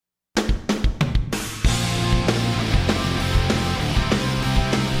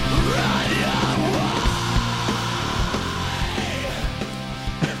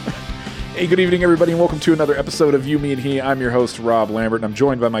Hey, good evening, everybody, and welcome to another episode of You, Me, and He. I'm your host, Rob Lambert, and I'm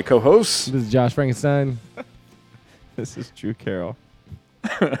joined by my co-hosts. This is Josh Frankenstein. This is Drew Carroll.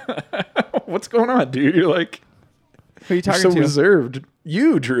 What's going on, dude? You're like, Who are you talking so to? reserved.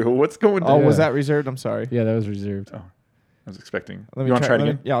 You, Drew. What's going on? Oh, Yeah. was that reserved? I'm sorry. Yeah, that was reserved. Oh, I was expecting. Let me You want to try it let me-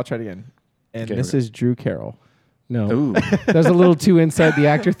 again? Yeah, I'll try it again. And Okay, this here we is Drew Carroll. No, Ooh. that was a little too inside the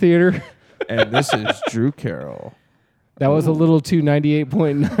actor theater. And this is Drew Carroll. That was a little too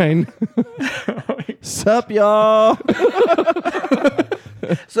 98.9. Sup, y'all?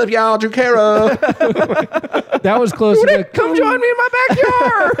 What's up, y'all? Drew Carroll. That was closer to Come join me in my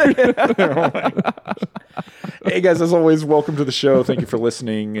backyard. Hey, guys, as always, welcome to the show. Thank you for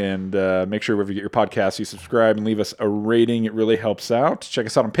listening, and make sure wherever you get your podcasts, you subscribe and leave us a rating. It really helps out. Check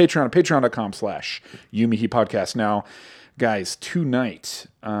us out on Patreon at patreon.com/YouMeHePodcast. Now, guys, tonight,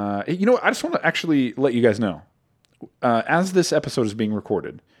 you know what? I just want to actually let you guys know, as this episode is being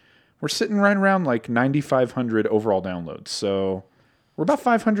recorded, we're sitting right around like 9,500 overall downloads. So we're about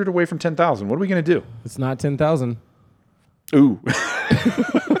 500 away from 10,000. What are we going to do? It's not 10,000. Ooh.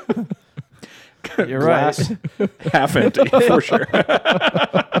 You're Glass right. half empty, for sure.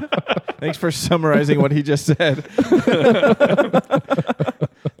 Thanks for summarizing what he just said.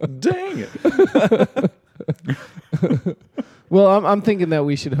 Dang it. Well, I'm thinking that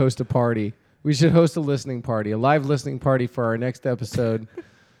we should host a party. We should host a listening party, a live listening party for our next episode.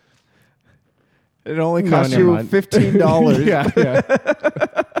 It only No, cost never you mind. $15.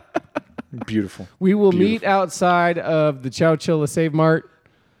 yeah. Beautiful. We will meet Beautiful. outside of the Chowchilla Save Mart.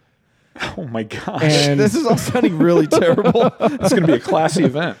 Oh, my gosh. And This is all sounding really terrible. It's going to be a classy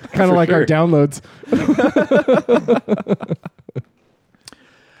event. kind of for like our sure. downloads.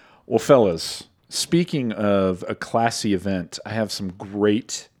 Well, fellas, speaking of a classy event, I have some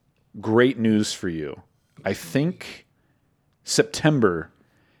great news for you. I think September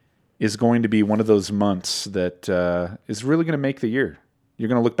is going to be one of those months that is really going to make the year. You're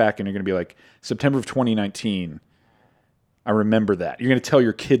going to look back and you're going to be like, September of 2019, I remember that. You're going to tell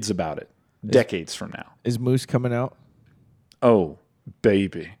your kids about it decades from now. Is Moose coming out? Oh,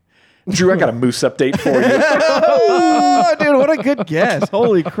 baby. Drew, I got a Moose update for you. Oh, dude, what a good guess.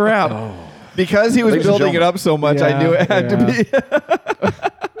 Holy crap. Because he was Ladies and building it gentlemen. up so much, I knew it had to be.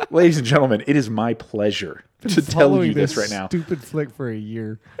 Ladies and gentlemen, it is my pleasure to tell Following you this right now. Stupid flick for a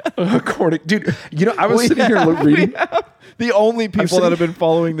year. Dude, you know, I was sitting here reading. The only people sitting- that have been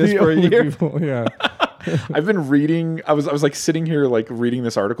following this The for a only year. people, yeah. I've been reading. I was like sitting here like reading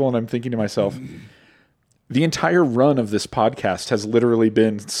this article, and I'm thinking to myself, the entire run of this podcast has literally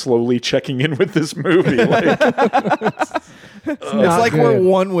been slowly checking in with this movie. Like, It's Not like good. we're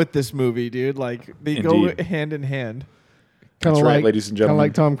one with this movie, dude. Like they Indeed. go hand in hand. Kind That's of right, like, ladies and kind of gentlemen.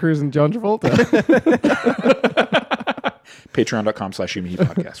 like Tom Cruise and John Travolta.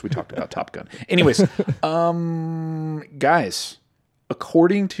 Patreon.com/YouMeHePodcast. We talked about Top Gun. Anyways, guys,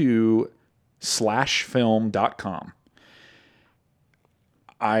 according to /film.com,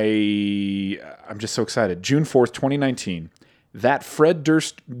 I'm just so excited. June 4th, 2019, that Fred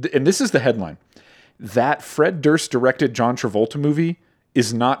Durst, and this is the headline, that Fred Durst directed John Travolta movie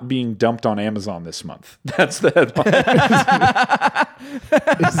is not being dumped on Amazon this month. That's the headline.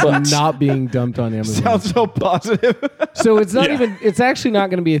 It's not being dumped on Amazon. Sounds so positive. So it's not Yeah. even, it's actually not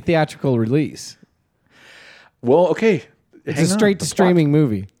going to be a theatrical release. Well, okay. It's a straight to streaming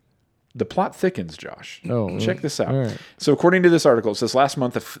movie. The plot thickens, Josh. Oh, Check this out. all right. So according to this article, it says last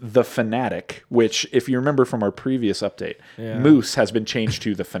month, The Fanatic, which, if you remember from our previous update, Yeah. Moose has been changed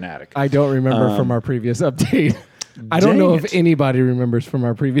to The Fanatic. I don't remember from our previous update. I don't know Dang if it. anybody remembers from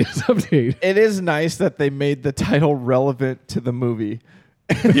our previous update. It is nice that they made the title relevant to the movie.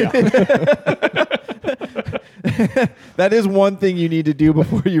 Yeah. That is one thing you need to do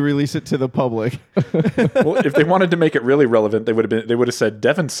before you release it to the public. Well, if they wanted to make it really relevant, they would have said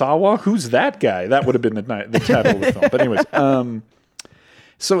Devon Sawa. Who's that guy? That would have been the title of the film. But anyways,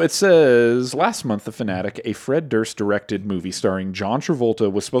 so it says last month, The Fanatic, a Fred Durst directed movie starring John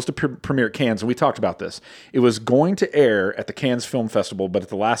Travolta, was supposed to premiere at Cannes, and we talked about this. It was going to air at the Cannes Film Festival, but at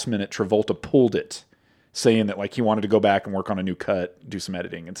the last minute, Travolta pulled it, saying that like he wanted to go back and work on a new cut, do some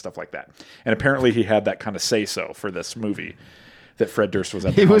editing and stuff like that. And apparently, he had that kind of say so for this movie that Fred Durst was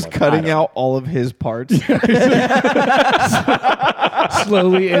at. The He was helm of. cutting out all of his parts.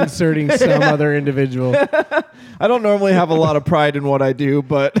 Slowly inserting some other individual. I don't normally have a lot of pride in what I do,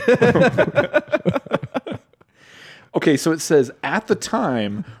 but Okay, so it says, at the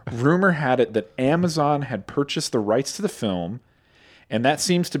time, rumor had it that Amazon had purchased the rights to the film, and that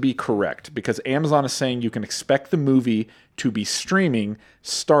seems to be correct, because Amazon is saying you can expect the movie to be streaming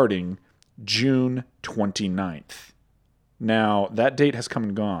starting June 29th. Now, that date has come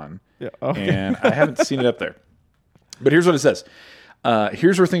and gone. Yeah, okay. And I haven't seen it up there. But here's what it says.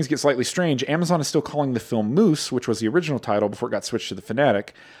 Here's where things get slightly strange. Amazon is still calling the film Moose, which was the original title before it got switched to The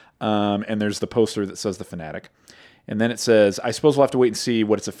Fanatic. And there's the poster that says The Fanatic. And then it says, I suppose we'll have to wait and see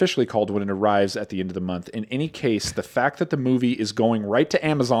what it's officially called when it arrives at the end of the month. In any case, the fact that the movie is going right to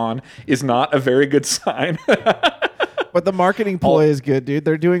Amazon is not a very good sign. But the marketing ploy is good, dude.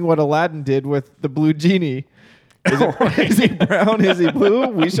 They're doing what Aladdin did with the blue genie. Is he brown? Is he blue?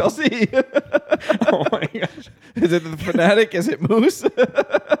 We shall see. Oh my gosh. Is it The Fanatic? Is it Moose?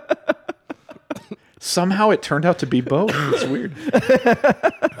 Somehow it turned out to be both. It's weird.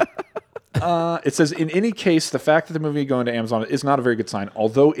 It says, in any case, the fact that the movie going to Amazon is not a very good sign,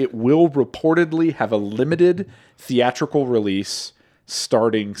 although it will reportedly have a limited theatrical release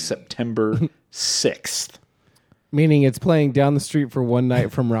starting September 6th. Meaning it's playing down the street for one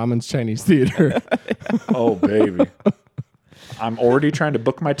night from Ramen's Chinese Theater. Oh, baby. I'm already trying to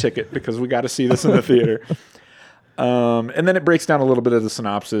book my ticket because we got to see this in the theater. And then it breaks down a little bit of the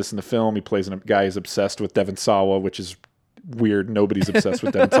synopsis. In the film, he plays a guy who's obsessed with Devon Sawa, which is weird. Nobody's obsessed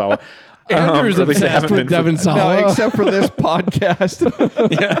with Devon Sawa. Andrew's at least they obsessed haven't with been Devon for- Sawa. No, except for this podcast.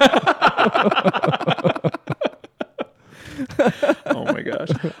 Oh, my gosh.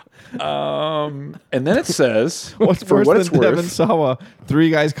 And then it says, What's for worse what than it's Devon worth. Sawa? 3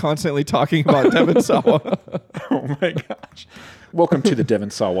 guys constantly talking about Devon Sawa. Oh, my gosh. Welcome to the Devon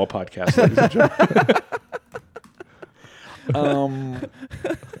Sawa podcast, ladies and gentlemen.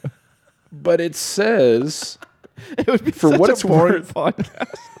 But it says, It would be For such what a it's boring worth.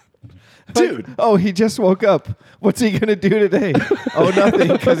 podcast. dude, Oh, he just woke up. What's he going to do today? Oh, nothing,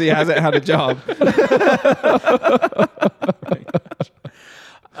 because he hasn't had a job.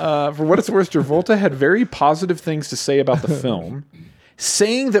 for what it's worth, Travolta had very positive things to say about the film,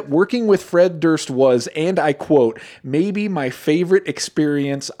 saying that working with Fred Durst was, and I quote, maybe my favorite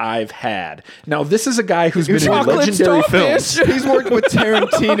experience I've had. Now, this is a guy who's been in Chocolate legendary Starfish. films. He's worked with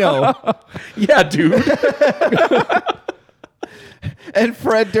Tarantino. Yeah, dude. And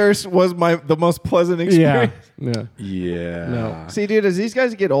Fred Durst was the most pleasant Yeah. experience. Yeah. Yeah. No. See, dude, as these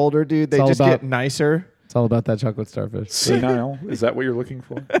guys get older, dude, they It's all just about- get nicer. It's all about that chocolate starfish. Senile? Is that what you're looking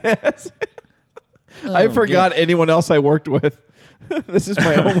for? I forgot anyone else I worked with. This is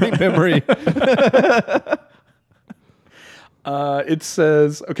my only memory. It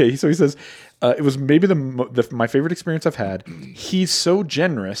says, okay, so he says, it was maybe my favorite experience I've had. He's so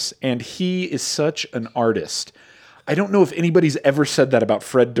generous, and he is such an artist. I don't know if anybody's ever said that about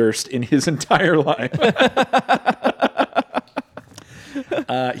Fred Durst in his entire life.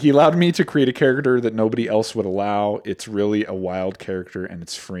 He allowed me to create a character that nobody else would allow. It's really a wild character, and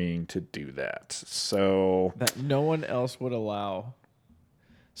it's freeing to do that. So That no one else would allow.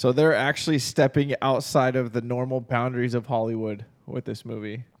 So they're actually stepping outside of the normal boundaries of Hollywood with this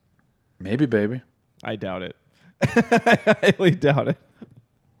movie. maybe, baby. I doubt it. I highly doubt it.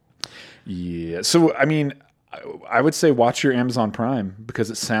 Yeah. So, I mean, I would say watch your Amazon Prime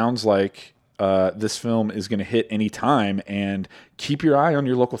because it sounds like this film is going to hit any time, and keep your eye on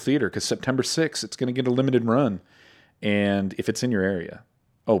your local theater because September 6th, it's going to get a limited run. And if it's in your area,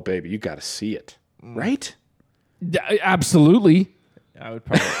 oh, baby, you got to see it. Right? Absolutely. I would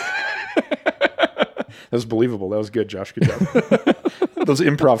probably. That was believable. That was good, Josh. Good job. Those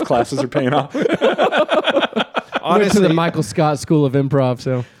improv classes are paying off. Went to Honestly, the Michael Scott School of Improv,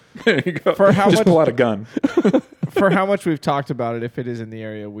 so There you go. For how Just much- pull out a gun. for how much we've talked about it, if it is in the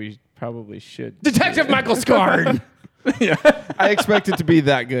area, we probably should. Detective Michael Scard. I expect it to be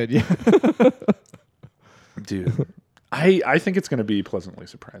that good. Yeah. Dude, I think it's going to be pleasantly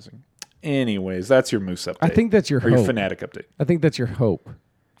surprising. Anyways, that's your Moose update. I think that's your or your hope. Fanatic update. I think that's your hope.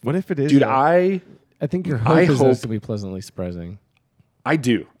 What if it is? Dude, though? I think your I hope is hope- this to be pleasantly surprising.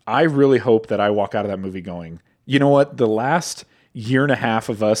 do. I really hope that I walk out of that movie going, you know what? The last year and a half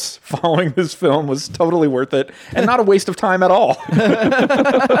of us following this film was totally worth it and not a waste of time at all.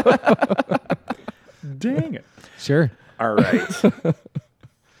 Dang it. Sure. All right.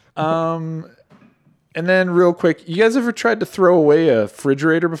 And then real quick, you guys ever tried to throw away a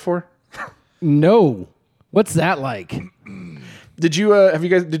refrigerator before? No. What's that like? Did you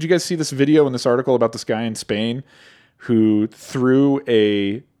did you guys see this video in this article about this guy in Spain who threw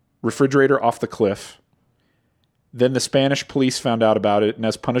a refrigerator off the cliff? Then the Spanish police found out about it, and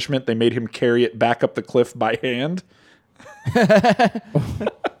as punishment, they made him carry it back up the cliff by hand.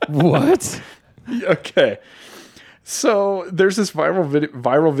 What? Okay. So there's this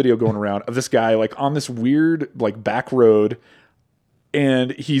viral video going around of this guy like on this weird like back road,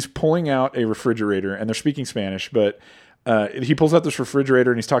 and he's pulling out a refrigerator, and they're speaking Spanish, but He pulls out this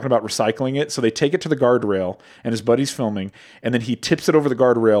refrigerator and he's talking about recycling it. So they take it to the guardrail and his buddy's filming, and then he tips it over the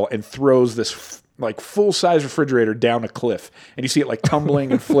guardrail and throws this like full-size refrigerator down a cliff. And you see it like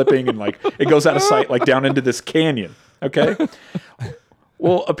tumbling and flipping and like it goes out of sight like down into this canyon. Okay?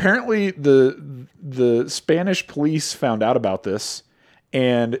 Well, apparently the Spanish police found out about this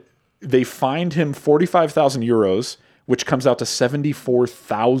and they fined him 45,000 euros, which comes out to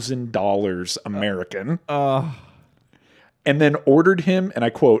 $74,000 American. And then ordered him, and I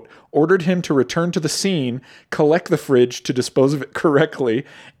quote, ordered him to return to the scene, collect the fridge to dispose of it correctly.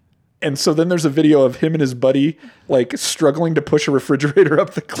 And so then there's a video of him and his buddy like struggling to push a refrigerator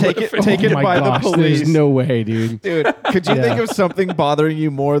up the cliff. Take it by the police. There's no way, dude. Dude, could you think of something bothering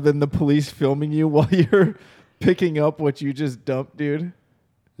you more than the police filming you while you're picking up what you just dumped, dude?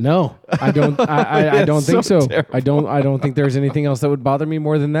 No, I don't. I don't think so. Terrible. I don't think there's anything else that would bother me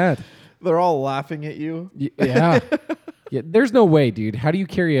more than that. They're all laughing at you. Yeah. Yeah. There's no way, dude. How do you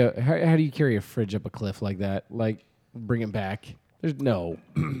carry a fridge up a cliff like that? Like bring it back? There's no.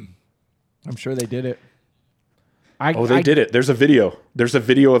 I'm sure they did it. They did it. There's a video. There's a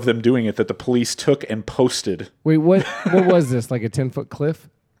video of them doing it that the police took and posted. Wait, what was this? Like a 10-foot cliff?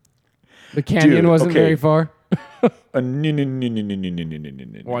 The canyon wasn't very far. No.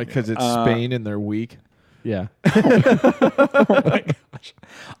 Why? Because it's Spain and they're weak. Yeah. Oh my gosh.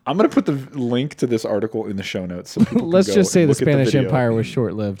 I'm going to put the link to this article in the show notes. So people Let's can just say the look at Spanish video. Empire was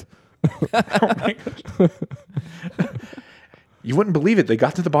short-lived. Oh my gosh. You wouldn't believe it. They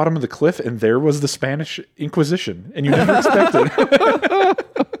got to the bottom of the cliff and there was the Spanish Inquisition, and you never expected.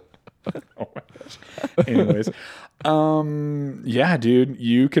 Oh my gosh. Anyways, yeah, dude,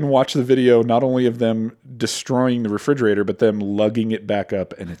 you can watch the video not only of them destroying the refrigerator, but them lugging it back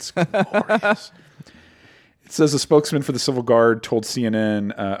up, and it's glorious. It says a spokesman for the Civil Guard told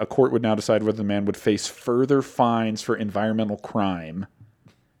CNN a court would now decide whether the man would face further fines for environmental crime.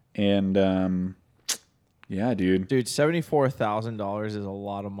 And yeah, dude. Dude, $74,000 is a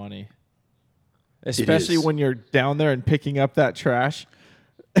lot of money. Especially when you're down there and picking up that trash.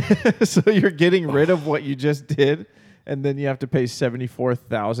 So you're getting rid of what you just did, and then you have to pay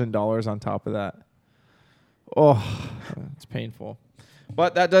 $74,000 on top of that. Oh, it's painful.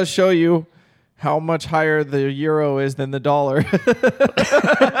 But that does show you how much higher the euro is than the dollar.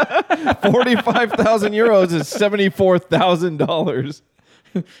 45,000 euros is $74,000.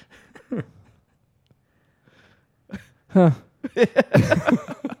 Huh. It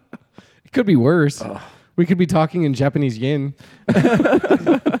could be worse. We could be talking in Japanese yen.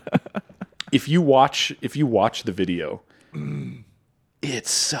 If you watch the video, it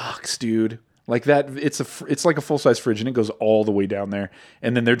sucks, dude. Like that, it's like a full-size fridge, and it goes all the way down there,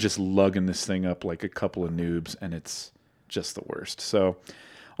 and then they're just lugging this thing up like a couple of noobs, and it's just the worst. So,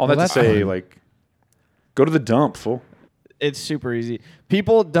 all that to say, like, go to the dump, fool. It's super easy.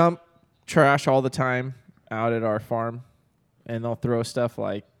 People dump trash all the time out at our farm, and they'll throw stuff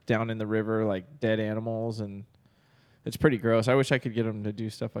like down in the river, like dead animals, and it's pretty gross. I wish I could get them to do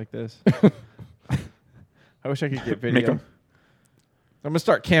stuff like this. I wish I could get video. I'm going to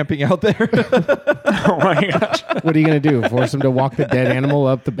start camping out there. Oh my gosh. What are you going to do? Force them to walk the dead animal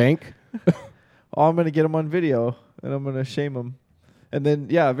up the bank? Oh, I'm going to get them on video, and I'm going to shame them. And then,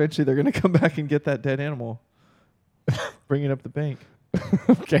 yeah, eventually they're going to come back and get that dead animal. Bring it up the bank.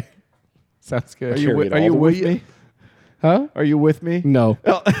 Okay. Sounds good. Are you with me? Huh? Are you with me? No.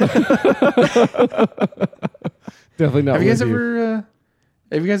 Definitely not. Have you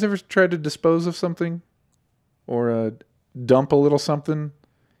guys ever tried to dispose of something, or dump a little something,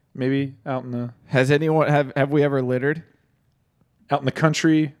 maybe out in the? Has anyone have we ever littered? Out in the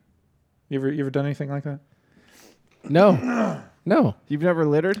country, you ever done anything like that? No. No. You've never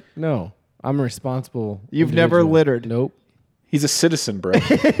littered? No. I'm a responsible. You've never individual. littered? Nope. He's a citizen, bro.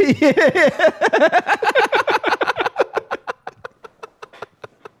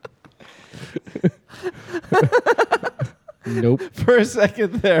 Nope. For a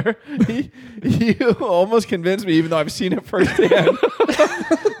second there, you almost convinced me, even though I've seen it firsthand.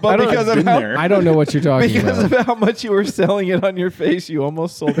 But because of how, I don't know what you're talking because about. of how much you were selling it on your face, you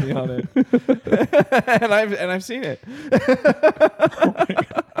almost sold me on it. and I've seen it.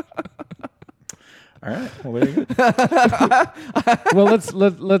 All right. Well, there you go. Well,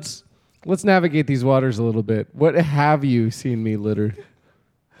 let's navigate these waters a little bit. What have you seen me litter?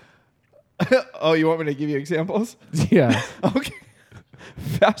 Oh, you want me to give you examples? Yeah. Okay.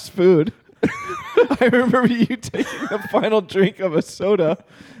 Fast food. I remember you taking the final drink of a soda,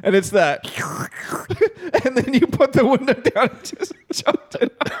 and it's that. And then you put the window down and just chucked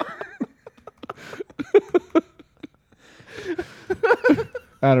it out.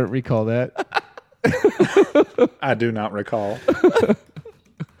 I don't recall that. I do not recall.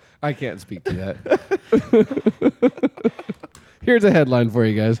 I can't speak to that. Here's a headline for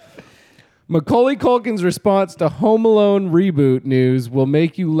you guys. Macaulay Culkin's response to Home Alone reboot news will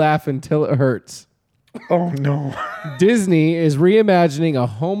make you laugh until it hurts. Oh, no. Disney is reimagining a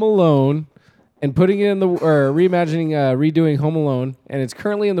Home Alone and putting it in the redoing Home Alone, and it's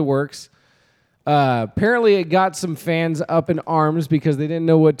currently in the works. Apparently, it got some fans up in arms because they didn't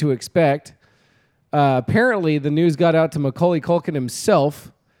know what to expect. Apparently, the news got out to Macaulay Culkin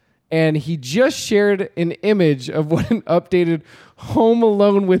himself, and he just shared an image of what an updated Home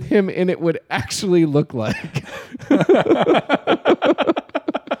Alone with him in it would actually look like.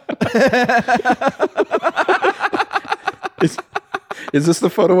 Is this the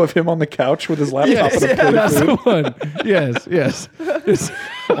photo of him on the couch with his laptop and a plate of That's food? the one. Yes.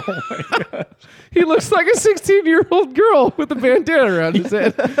 Oh my gosh. He looks like a 16-year-old girl with a bandana around his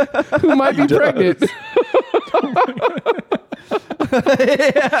head who might be pregnant.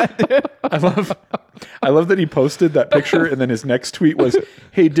 I love that he posted that picture and then his next tweet was,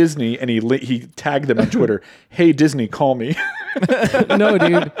 "Hey Disney," and he tagged them on Twitter. "Hey Disney, call me." No,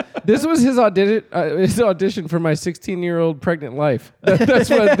 dude. This was his audition for my 16-year-old pregnant life. That's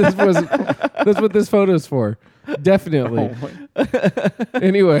what this photo's for. Definitely.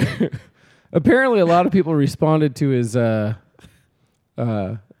 Anyway, apparently a lot of people responded to his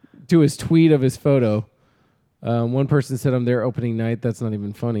tweet of his photo. One person said, "I'm there opening night." That's not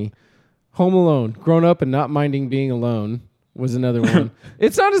even funny. Home Alone, grown up and not minding being alone was another one.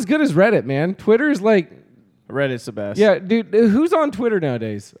 It's not as good as Reddit, man. Twitter is like... Reddit's the best. Yeah, dude, who's on Twitter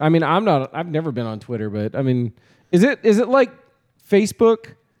nowadays? I mean, I've never been on Twitter, but I mean, is it like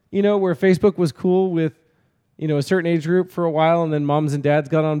Facebook, where Facebook was cool with, a certain age group for a while and then moms and dads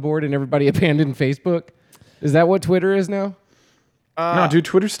got on board and everybody abandoned Facebook? Is that what Twitter is now? No, dude,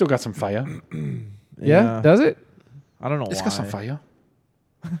 Twitter's still got some fire. Yeah, does it? I don't know It's why. got some fire.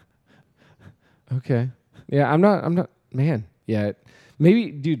 Okay. Yeah, I'm not, man. Yeah. Maybe,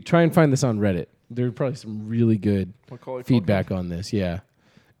 dude, try and find this on Reddit. There's probably some really good feedback on this. Yeah.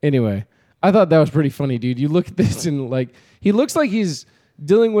 Anyway, I thought that was pretty funny, dude. You look at this and he looks like he's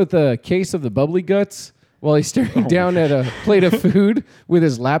dealing with a case of the bubbly guts while he's staring down at a plate of food with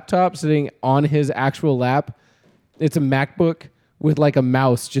his laptop sitting on his actual lap. It's a MacBook with like a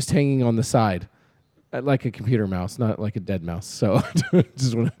mouse just hanging on the side. Like a computer mouse, not like a dead mouse. So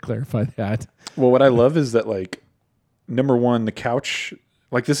just want to clarify that. Well, what I love is that, number one, the couch,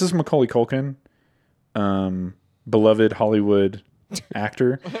 this is Macaulay Culkin, beloved Hollywood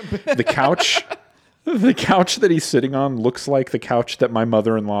actor. The couch that he's sitting on looks like the couch that my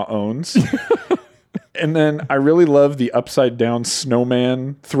mother-in-law owns. And then I really love the upside down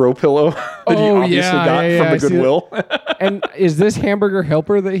snowman throw pillow that he obviously got from the Goodwill. And is this Hamburger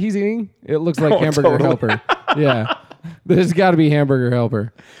Helper that he's eating? It looks like Hamburger Helper. Yeah. This has got to be Hamburger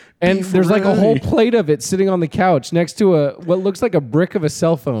Helper. And there's like a whole plate of it sitting on the couch next to what looks like a brick of a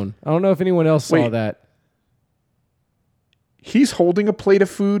cell phone. I don't know if anyone else saw that. He's holding a plate of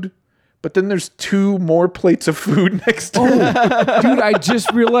food, but then there's 2 more plates of food next to him. Dude, I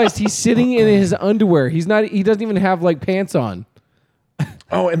just realized he's sitting in his underwear. He doesn't even have pants on.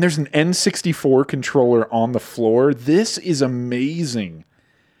 Oh, and there's an N64 controller on the floor. This is amazing.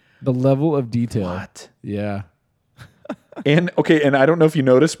 The level of detail. What? Yeah. And I don't know if you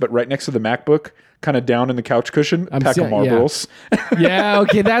noticed, but right next to the MacBook, kind of down in the couch cushion, a pack of Marlboros. Yeah,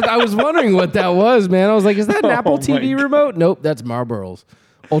 okay. I was wondering what that was, man. I was like, is that an Apple TV remote? Nope, that's Marlboros.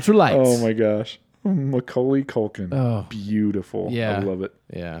 Ultra lights. Oh my gosh. Macaulay Culkin. Oh. Beautiful. Yeah. I love it.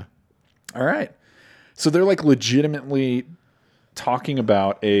 Yeah. All right. So they're legitimately talking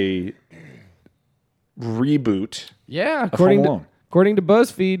about a reboot. Yeah, of Home Alone. according to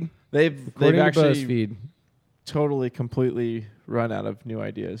BuzzFeed. They've According to actually BuzzFeed. totally, completely run out of new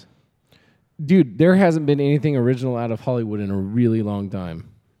ideas. Dude, there hasn't been anything original out of Hollywood in a really long time.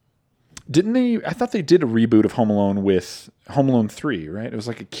 Didn't they? I thought they did a reboot of Home Alone with Home Alone 3, right? It was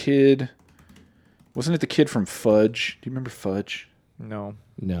like a kid. Wasn't it the kid from Fudge? Do you remember Fudge? No.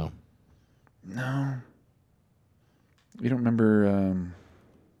 No. No. You don't remember...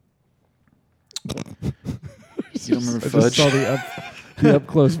 you don't remember Fudge? I just saw the up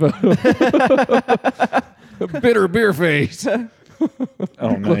close photo. Bitter beer face. Oh,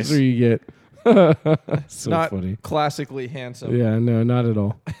 nice. Closer you get. So Not funny. classically handsome. Yeah, no, not at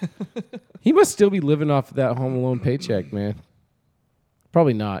all. He must still be living off of that Home Alone paycheck, man.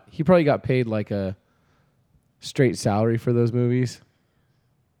 Probably not. He probably got paid like a straight salary for those movies.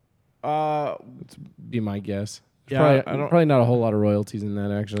 Be my guess. Yeah, probably not a whole lot of royalties in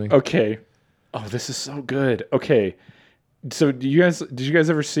that, actually. Okay. Oh, this is so good. Okay. So did you guys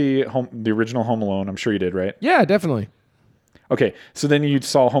ever see the original Home Alone? I'm sure you did, right? Yeah, definitely. Okay, so then you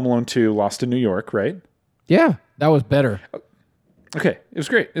saw Home Alone 2, Lost in New York, right? Yeah, that was better. Okay, it was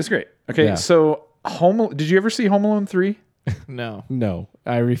great. Okay, Yeah. so did you ever see Home Alone 3? No. No,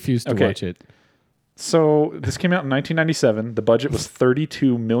 I refuse to watch it. So this came out in 1997. The budget was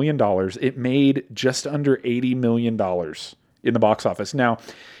 $32 million. It made just under $80 million in the box office. Now,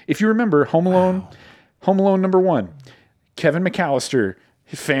 if you remember Home Alone number 1, Kevin McAllister,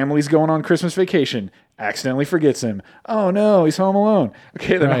 his family's going on Christmas vacation, accidentally forgets him. Oh no, he's home alone.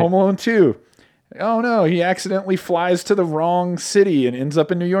 Okay, then Right. Home Alone 2. Oh no, he accidentally flies to the wrong city and ends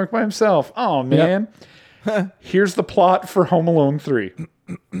up in New York by himself. Oh man. Here's the plot for Home Alone 3.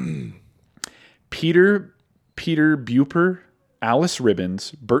 Peter Buper, Alice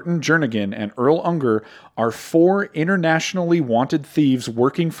Ribbons, Burton Jernigan, and Earl Unger are 4 internationally wanted thieves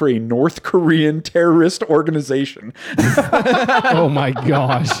working for a North Korean terrorist organization. Oh my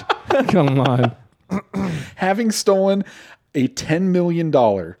gosh. Come on. Having stolen a $10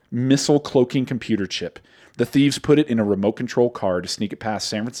 million missile cloaking computer chip, the thieves put it in a remote control car to sneak it past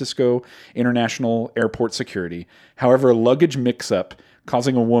San Francisco International Airport security. However, a luggage mix-up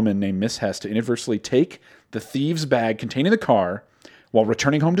causing a woman named Miss Hess to inadvertently take the thieves' bag containing the car while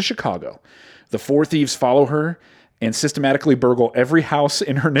returning home to Chicago. The 4 thieves follow her and systematically burgle every house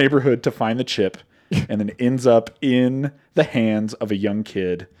in her neighborhood to find the chip, and then ends up in the hands of a young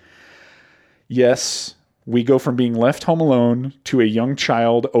kid. Yes, we go from being left home alone to a young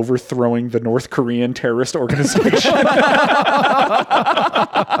child overthrowing the North Korean terrorist organization.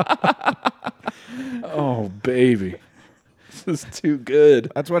 Oh, baby. This is too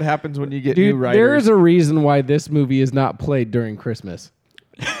good. That's what happens when you get Dude, new writers. there is a reason why this movie is not played during Christmas.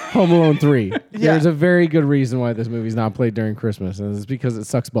 Home Alone 3. There's a very good reason why this movie is not played during Christmas, and it's because it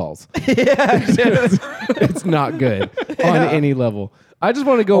sucks balls. It's not good on any level. I just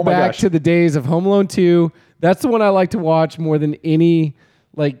want to go back to the days of Home Alone 2. That's the one I like to watch more than any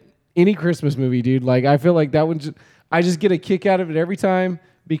Christmas movie, dude. Like, I feel like that one, I just get a kick out of it every time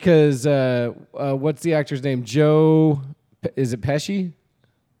because what's the actor's name? Joe, is it Pesci?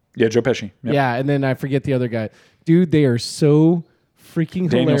 Yeah, Joe Pesci. Yep. Yeah, and then I forget the other guy. Dude, they are so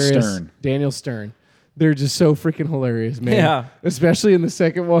freaking hilarious. Daniel Stern. They're just so freaking hilarious, man. Yeah. Especially in the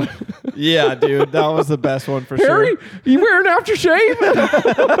second one. Yeah, dude. That was the best one for Harry, sure. you wearing aftershave?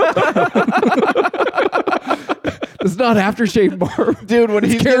 It's not aftershave, Barb. Dude, when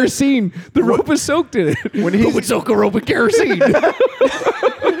It's he's kerosene. The rope is soaked in it. When he's- Who would soak a rope in kerosene?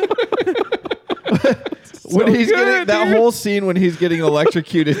 When he's good, getting that dude. whole scene when he's getting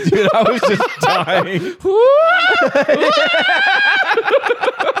electrocuted, dude, I was just dying.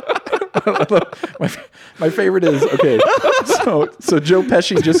 My favorite is, okay, so Joe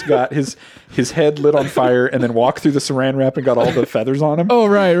Pesci just got his head lit on fire and then walked through the saran wrap and got all the feathers on him. Oh,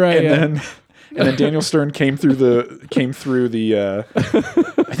 right. And then Daniel Stern came through the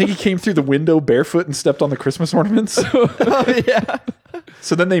I think he came through the window barefoot and stepped on the Christmas ornaments. Oh, yeah.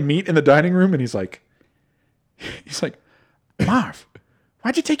 So then they meet in the dining room and he's like, Marv,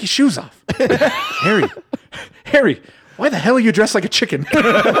 why'd you take your shoes off? Harry, why the hell are you dressed like a chicken?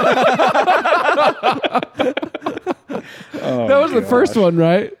 That was the first one,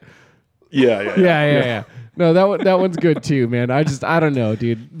 right? Yeah. No, that one's good too, man. I don't know,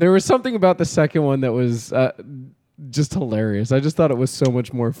 dude. There was something about the second one that was just hilarious. I just thought it was so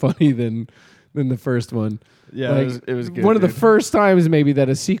much more funny than the first one. Yeah, Like, it was good. one of the dude. first times maybe that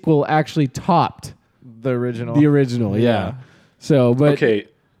a sequel actually topped The original. the original. Yeah. So, but Okay.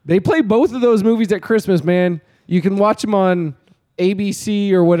 they play both of those movies at Christmas, man. You can watch them on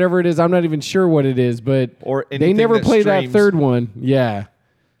ABC or whatever it is. I'm not even sure what it is, but Or they anything never that play that streams. third one. Yeah.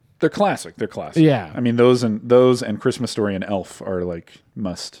 They're classic. Yeah. I mean, those and Christmas Story and Elf are like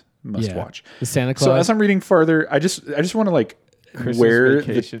must Yeah. watch. The Santa Claus. So as I'm reading farther, I just want to like Christmas wear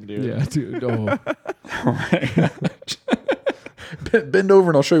vacation, dude. yeah, dude. Oh. bend over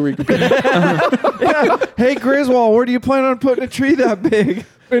and I'll show you where you can put it. Hey, Griswold, where do you plan on putting a tree that big?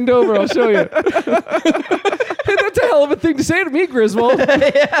 Bend over, I'll show you. Hey, that's a hell of a thing to say to me, Griswold.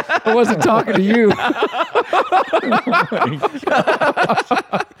 I wasn't talking to you.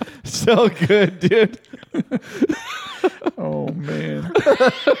 So good, dude. Oh man.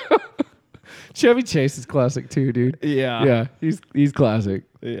 Chevy Chase is classic too, dude. Yeah. Yeah, he's classic.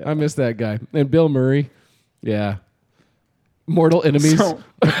 Yeah. I miss that guy. And Bill Murray. Yeah. Mortal Enemies.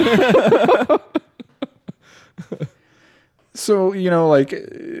 So, you know, like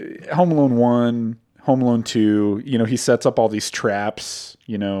Home Alone 1, Home Alone 2, you know, he sets up all these traps,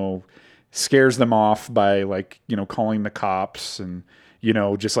 you know, scares them off by like, you know, calling the cops and,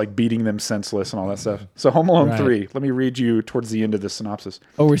 just like beating them senseless and all that stuff. So Home Alone 3, let me read you towards the end of the synopsis.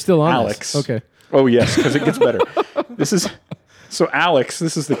 Oh, we're still on Alex. this. Okay. Oh, yes, because it gets better. So Alex,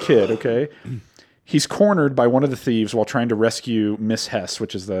 this is the kid, okay? He's cornered by one of the thieves while trying to rescue Miss Hess,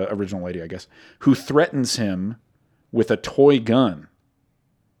 which is the original lady, I guess, who threatens him with a toy gun.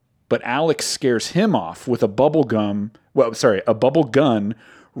 But Alex scares him off with a bubble gun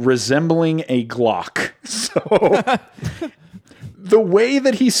resembling a Glock. So the way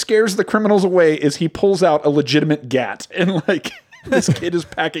that he scares the criminals away is he pulls out a legitimate gat and like this kid is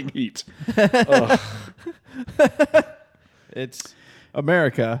packing heat. It's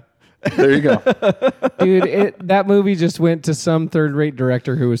America. There you go. Dude, that movie just went to some third-rate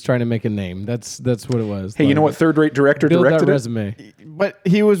director who was trying to make a name. That's what it was. Hey, you know what third-rate director build directed that it? resume. But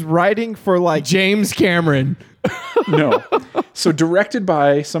he was writing for like James Cameron. No. So directed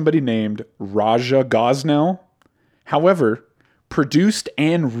by somebody named Raja Gosnell. However, produced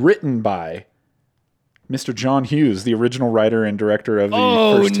and written by Mr. John Hughes, the original writer and director of the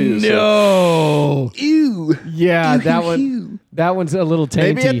first two. No. So. Ew. Yeah, Ew, that ew, one. ew. That one's a little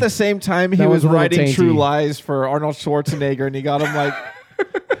tainty. maybe at the same time he was writing True Lies for Arnold Schwarzenegger, and he got him like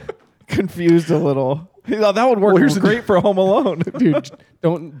confused a little. He thought that would work great for Home Alone. Dude,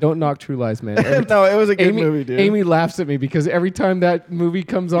 don't knock True Lies, man. No, it was a good movie, dude. Amy laughs at me because every time that movie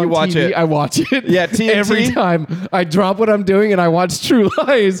comes on watch TV, it. I watch it. Yeah, TNT. Every time I drop what I'm doing and I watch True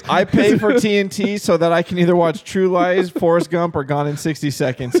Lies. I pay for TNT so that I can either watch True Lies, Forrest Gump, or Gone in 60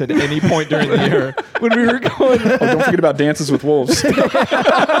 Seconds at any point during the year. When we were going, Don't forget about Dances with Wolves.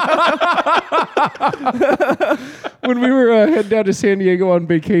 when we were heading down to San Diego on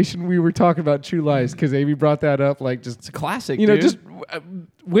vacation, we were talking about True Lies because Amy brought that up, like just It's a classic, dude. Just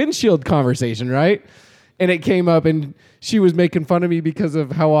windshield conversation, right? And it came up, and she was making fun of me because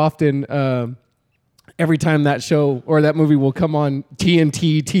of how often every time that show or that movie will come on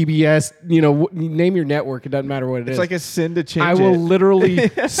TNT, TBS, name your network. It doesn't matter what it is. It's like a sin to change I will literally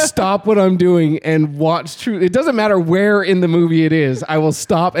stop what I'm doing and watch True. It doesn't matter where in the movie it is. I will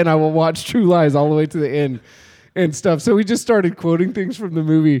stop and I will watch True Lies all the way to the end and stuff. So we just started quoting things from the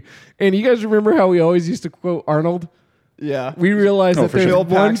movie. And you guys remember how we always used to quote Arnold? Yeah. We realized that there's sure.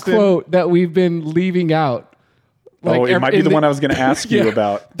 one Paxton. quote that we've been leaving out. It might be the one I was going to ask you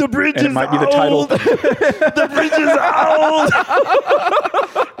about. The bridge and is it might be the old. title. The bridge is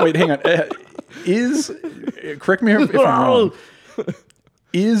old. Wait, hang on. Correct me if I'm wrong.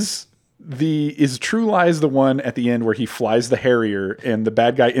 Is True Lies the one at the end where he flies the Harrier and the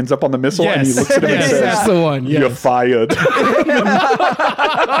bad guy ends up on the missile and he looks at him and says, that's the one. "You're Yes. fired."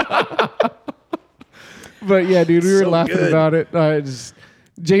 But yeah, dude, we were So laughing good. about it.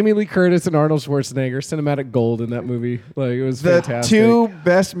 Jamie Lee Curtis and Arnold Schwarzenegger, cinematic gold in that movie. Like it was The fantastic. two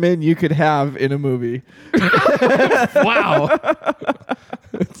best men you could have in a movie. Wow.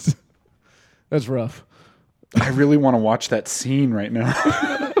 That's rough. I really want to watch that scene right now.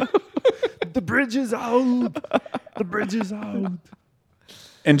 The bridge is old. The bridge is old.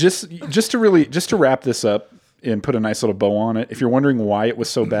 And just to wrap this up and put a nice little bow on it, if you're wondering why it was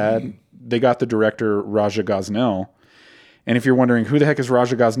so bad, they got the director Raja Gosnell. And if you're wondering who the heck is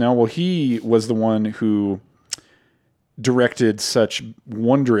Raja Gosnell, well, he was the one who directed such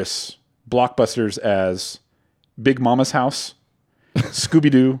wondrous blockbusters as Big Mama's House,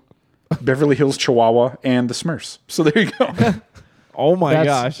 Scooby-Doo, Beverly Hills Chihuahua, and The Smurfs. So there you go. Oh my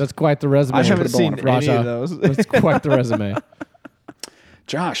gosh. That's quite the resume. I haven't seen any Raja. of those. That's quite the resume.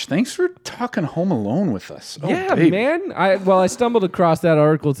 Josh, thanks for talking Home Alone with us. Oh, Yeah, baby. man. I stumbled across that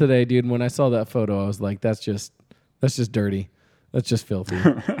article today, dude. And when I saw that photo, I was like, that's just dirty. That's just filthy.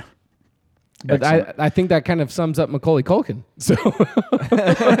 But I think that kind of sums up Macaulay Culkin. So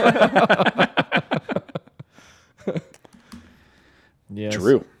Yes.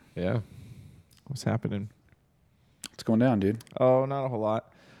 Drew, yeah. What's happening? what's going down, dude? Oh, not a whole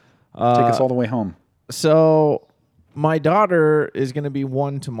lot. Take us all the way home. So my daughter is going to be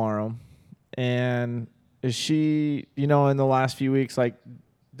 1 tomorrow. And she, in the last few weeks, like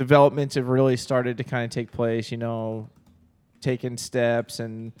developments have really started to kind of take place, taking steps,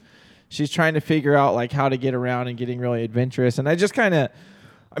 and she's trying to figure out like how to get around and getting really adventurous. And I just kind of,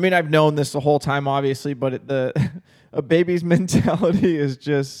 I've known this the whole time, obviously, but a baby's mentality is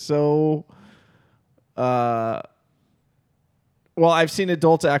just so, well, I've seen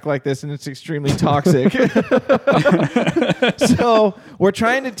adults act like this, and it's extremely toxic. So we're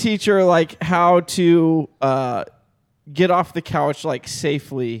trying to teach her like how to get off the couch like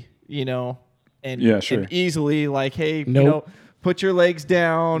safely, and and easily. Like, hey, put your legs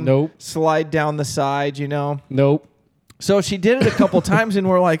down. Nope. Slide down the side. Nope. So she did it a couple times, and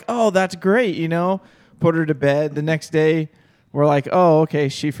we're like, oh, that's great. Put her to bed. The next day, We're like, oh, okay,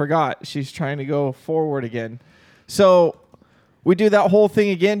 she forgot. She's trying to go forward again. So we do that whole thing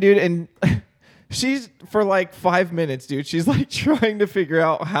again, dude. And she's, for like 5 minutes, dude, she's like trying to figure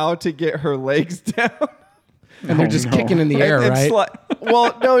out how to get her legs down. And they're just kicking in the air, right?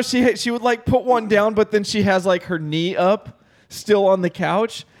 Well, no, she would like put one down, but then she has like her knee up still on the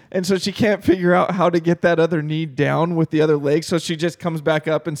couch. And so she can't figure out how to get that other knee down with the other leg. So she just comes back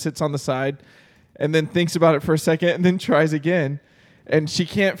up and sits on the side and then thinks about it for a second and then tries again. And she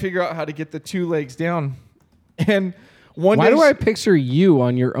can't figure out how to get the 2 legs down. And one Why day do I picture you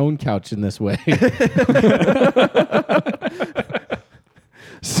on your own couch in this way?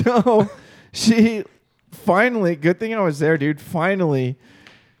 So she finally, good thing I was there, dude. Finally,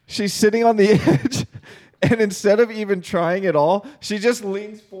 she's sitting on the edge. And instead of even trying at all, she just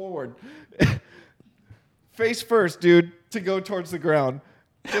leans forward. Face first, dude, to go towards the ground.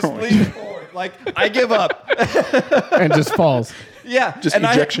 Just leans forward. Like, I give up. And just falls. Yeah. Just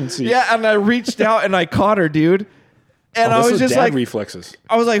ejection seat. Yeah, and I reached out and I caught her, dude. And I was just dad like, reflexes.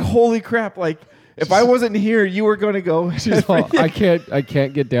 I was like, holy crap. Like, if I wasn't here, you were going to go. She's all, I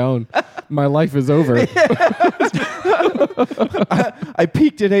can't get down. My life is over. I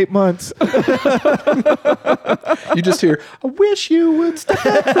peaked at 8 months. You just hear, I wish you would stop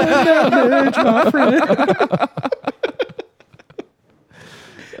from that edge, my friend.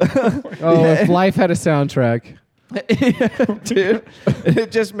 If life had a soundtrack. Dude,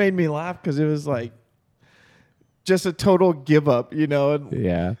 it just made me laugh because it was like just a total give up, you know? And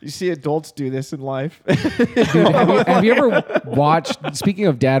Yeah. you see adults do this in life. Dude, have you ever watched, speaking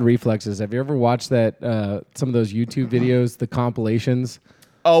of dad reflexes, have you ever watched that, some of those YouTube videos, the compilations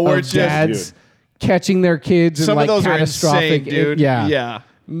Oh, we're of just dads catching their kids some in like of those catastrophic, are insane, dude. yeah.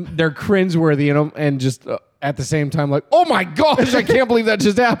 They're cringeworthy, you know, and just at the same time, like, oh my gosh, I can't believe that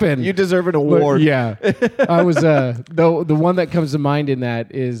just happened. You deserve an But, award. yeah. I was, the one that comes to mind in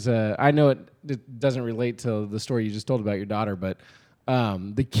that is, I know it doesn't relate to the story you just told about your daughter, but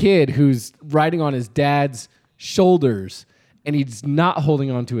the kid who's riding on his dad's shoulders and he's not holding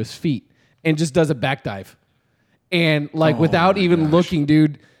onto his feet and just does a back dive. And like without even looking,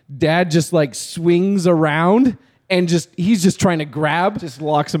 dude, dad just like swings around and he's just trying to grab. Just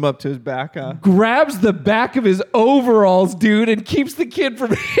locks him up to his back. Grabs the back of his overalls, dude, and keeps the kid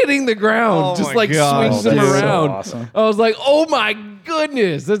from hitting the ground. Oh Just my like God. swings him That's so around. awesome. I was like, oh my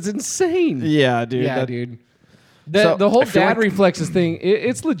goodness, that's insane. Yeah, dude. Yeah, that- dude. So, The whole I feel dad like- reflexes thing,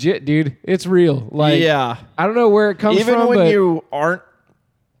 it's legit, dude. It's real. Like, Yeah. I don't know where it comes Even from, when but you aren't,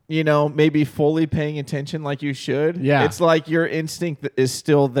 you know, maybe fully paying attention like you should. Yeah. It's like your instinct is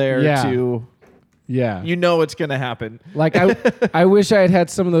still there Yeah. to, yeah. you know, it's going to happen. Like, I wish I had had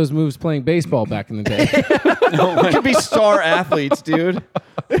some of those moves playing baseball back in the day. We could be star athletes, dude.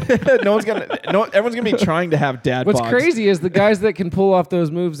 Everyone's gonna be trying to have dad What's bods. crazy is the guys that can pull off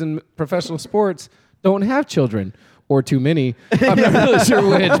those moves in professional sports don't have children or too many. I'm not really sure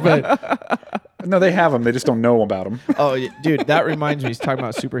which, but No, they have them. They just don't know about them. Oh, yeah, dude, that reminds me. He's talking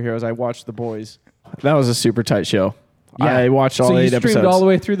about superheroes. I watched The Boys. That was a super tight show. yeah. I watched all so 8 you streamed episodes. all the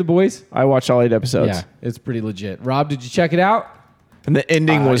way through The Boys? I watched all 8 episodes. Yeah, it's pretty legit. Rob, did you check it out? And the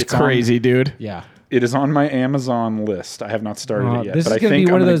ending was it's on- crazy, dude. Yeah. It is on my Amazon list. I have not started it yet. This but is going to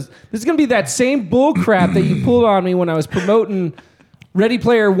be one of those. This is going to be that same bull crap that you pulled on me when I was promoting Ready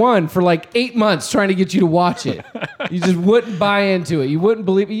Player One for like 8 months trying to get you to watch it. You just wouldn't buy into it. You wouldn't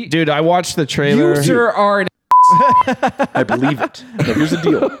believe it. Dude, I watched the trailer. You, sir, are an I believe it. Now, here's the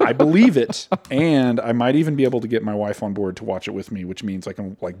deal. I believe it, and I might even be able to get my wife on board to watch it with me, which means I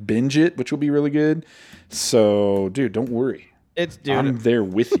can like binge it, which will be really good. So, dude, don't worry. Dude. I'm there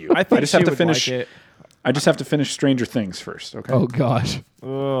with you. I think just she have to would finish. like it. I just have to finish Stranger Things first. Okay. Oh gosh,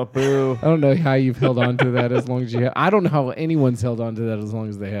 Oh, boo. I don't know how you've held on to that as long as you have. I don't know how anyone's held on to that as long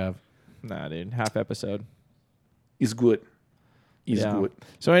as they have. Nah, dude. Half episode. Is good. Is Yeah. good.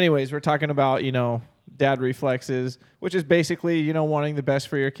 So, anyways, we're talking about, you know, dad reflexes, which is basically, you know, wanting the best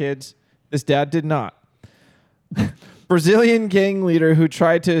for your kids. This dad did not. Brazilian gang leader who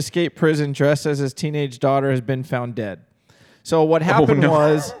tried to escape prison dressed as his teenage daughter has been found dead. So what happened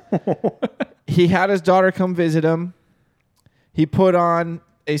was he had his daughter come visit him. He put on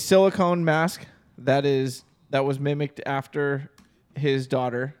a silicone mask that was mimicked after his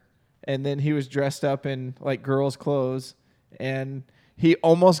daughter, and then he was dressed up in like girls' clothes, and he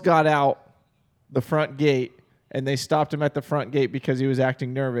almost got out the front gate, and they stopped him at the front gate because he was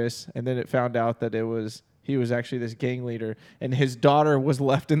acting nervous, and then it found out that he was actually this gang leader, and his daughter was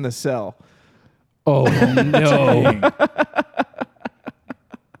left in the cell. Oh no!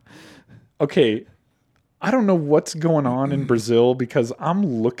 Okay. I don't know what's going on in Brazil because I'm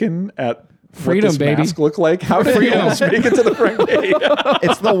looking at Freedom, what this baby. mask look like? How did we almost make it to the front gate?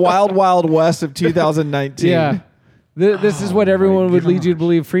 It's the wild, wild west of 2019. Yeah. This is what everyone would lead you to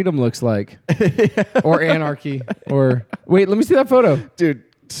believe freedom looks like. Or anarchy. Or wait, let me see that photo. Dude,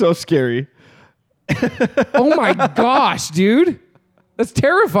 so scary. Oh my gosh, dude. That's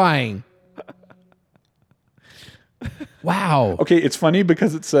terrifying. Wow. Okay, it's funny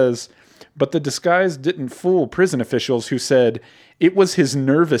because it says, but the disguise didn't fool prison officials who said it was his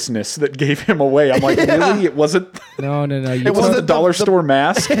nervousness that gave him away. I'm like, really? It wasn't. No. It wasn't the dollar store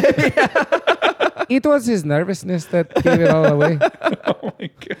mask. It was his nervousness that gave it all away. Oh my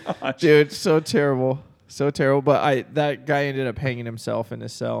gosh, Dude, so terrible. So terrible. But that guy ended up hanging himself in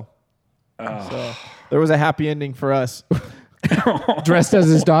his cell. So there was a happy ending for us. Dressed as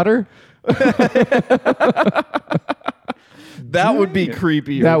his daughter? That would be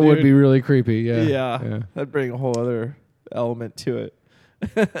creepy. That would be really creepy. Yeah. Yeah. That'd bring a whole other element to it.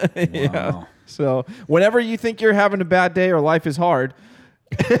 Yeah. Wow. So whenever you think you're having a bad day or life is hard,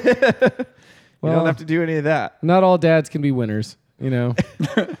 you don't have to do any of that. Not all dads can be winners, you know.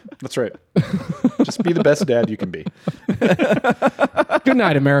 That's right. Just be the best dad you can be. Good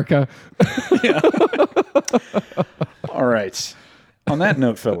night, America. All right. On that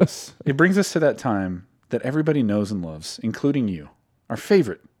note, fellas, it brings us to that time that everybody knows and loves, including you. Our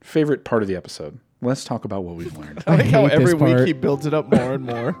favorite part of the episode. Let's talk about what we've learned. I like how hate every this week part. he builds it up more and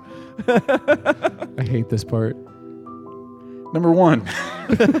more. I hate this part. Number one.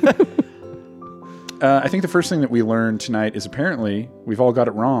 I think the first thing that we learned tonight is apparently we've all got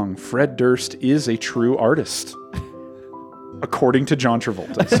it wrong. Fred Durst is a true artist, according to John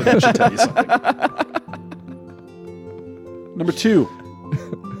Travolta. So that should tell you something. Number two.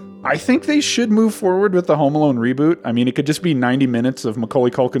 I think they should move forward with the Home Alone reboot. I mean, it could just be 90 minutes of Macaulay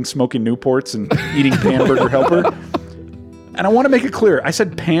Culkin smoking Newports and eating Pan-Burger Helper. And I want to make it clear. I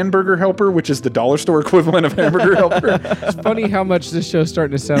said Pan-Burger Helper, which is the dollar store equivalent of Hamburger Helper. It's funny how much this show's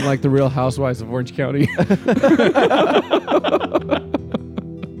starting to sound like the Real Housewives of Orange County.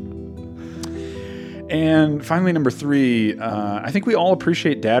 And finally, number three, I think we all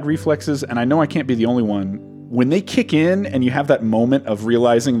appreciate dad reflexes, and I know I can't be the only one. When they kick in and you have that moment of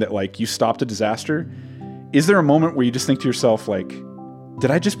realizing that, like, you stopped a disaster, is there a moment where you just think to yourself, like, did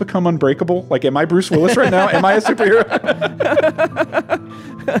I just become unbreakable? Like, am I Bruce Willis right now? Am I a superhero?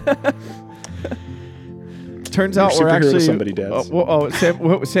 Turns out You're we're superhero to actually somebody, Dads.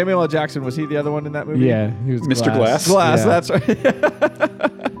 Samuel L. Jackson, was he the other one in that movie? Yeah, he was Mr. Glass. Glass, Yeah. that's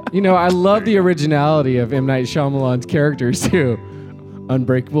right. You know, I love the originality of M. Night Shyamalan's characters too.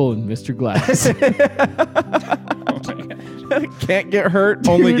 Unbreakable and Mr. Glass. Can't get hurt,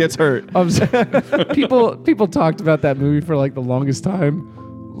 only gets hurt. People talked about that movie for like the longest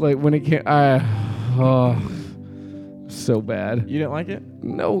time. Like when it came, so bad. You didn't like it?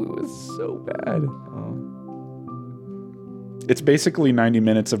 No, it was so bad. It's basically 90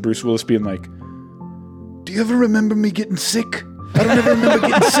 minutes of Bruce Willis being like, do you ever remember me getting sick? I don't ever remember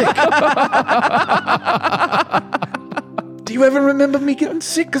getting sick. Do you ever remember me getting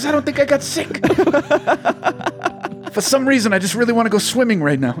sick? Because I don't think I got sick. For some reason, I just really want to go swimming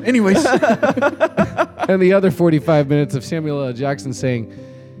right now. Anyways. And the other 45 minutes of Samuel L. Jackson saying,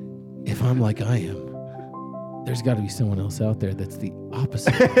 if I'm like I am, there's got to be someone else out there that's the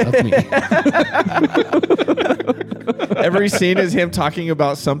opposite of me. Every scene is him talking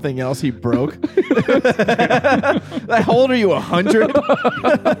about something else he broke. How old are you, 100?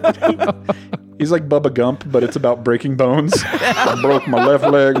 He's like Bubba Gump, but it's about breaking bones. I broke my left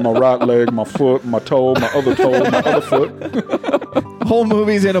leg, my right leg, my foot, my toe, my other foot. Whole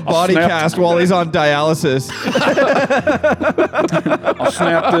movie's in a body cast while he's on dialysis. I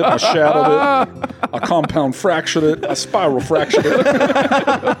snapped it, I shattered it, I compound fractured it, I spiral fractured it.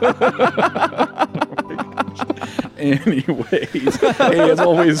 Anyways, hey, as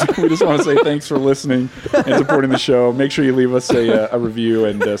always, we just want to say thanks for listening and supporting the show. Make sure you leave us a review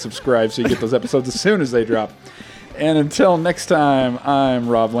and subscribe so you get those episodes as soon as they drop. And until next time, I'm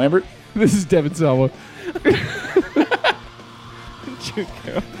Rob Lambert. This is Devin Sawa.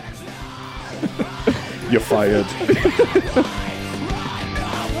 You're fired.